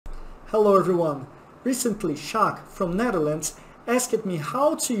Hello everyone! Recently Sjaak from Netherlands asked me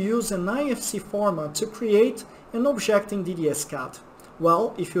how to use an IFC format to create an object in DDS-CAD.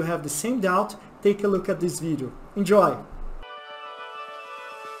 Well, if you have the same doubt, take a look at this video. Enjoy!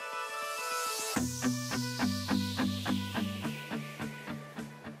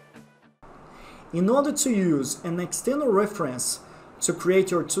 In order to use an external reference to create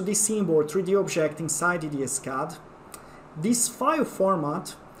your 2D symbol or 3D object inside DDS-CAD, this file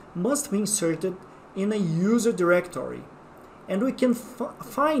format must be inserted in a user directory. And we can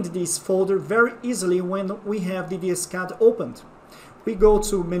find this folder very easily when we have DDS-CAD opened. We go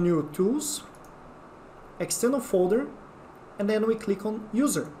to Menu Tools, External Folder, and then we click on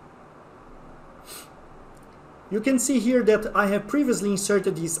User. You can see here that I have previously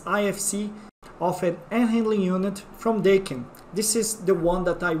inserted this IFC of an air handling unit from Dakin. This is the one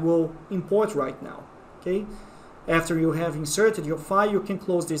that I will import right now. Okay? After you have inserted your file, you can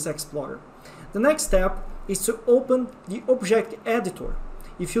close this Explorer. The next step is to open the object editor.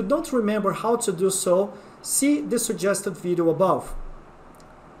 If you don't remember how to do so, see the suggested video above.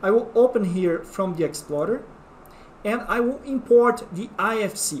 I will open here from the Explorer and I will import the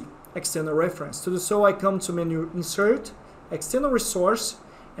IFC, external reference. To do so, I come to menu Insert, External Resource,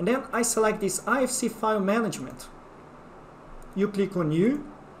 and then I select this IFC file management. You click on New,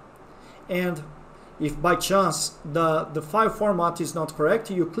 and if by chance the file format is not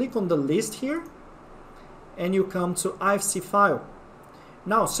correct, you click on the list here and you come to IFC file.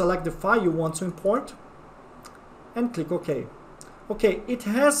 Now select the file you want to import and click OK. Okay, it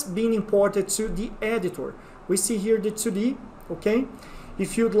has been imported to the editor. We see here the 2D. Okay,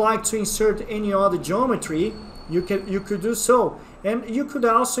 if you'd like to insert any other geometry, you could do so, and you could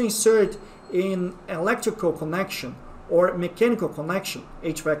also insert in electrical connection or mechanical connection,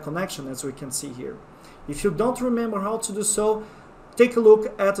 HVAC connection, as we can see here. If you don't remember how to do so, take a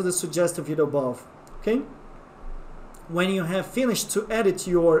look at the suggested video above. Okay? When you have finished to edit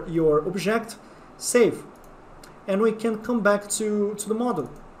your object, save. And we can come back to the model.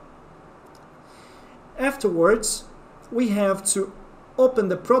 Afterwards, we have to open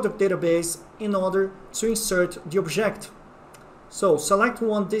the product database in order to insert the object. So select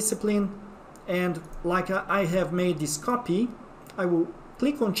one discipline, and like I have made this copy, I will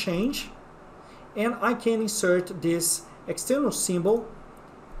click on Change, and I can insert this external symbol,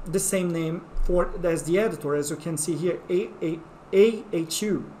 the same name as the editor, as you can see here,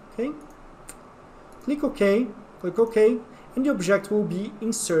 AHU. Okay? Click OK, and the object will be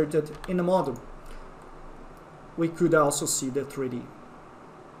inserted in the model. We could also see the 3D.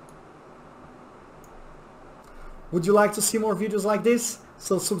 Would you like to see more videos like this?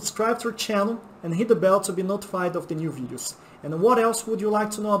 So subscribe to our channel and hit the bell to be notified of the new videos. And what else would you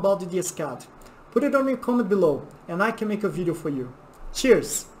like to know about DDS-CAD? Put it on your comment below and I can make a video for you.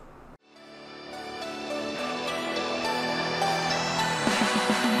 Cheers!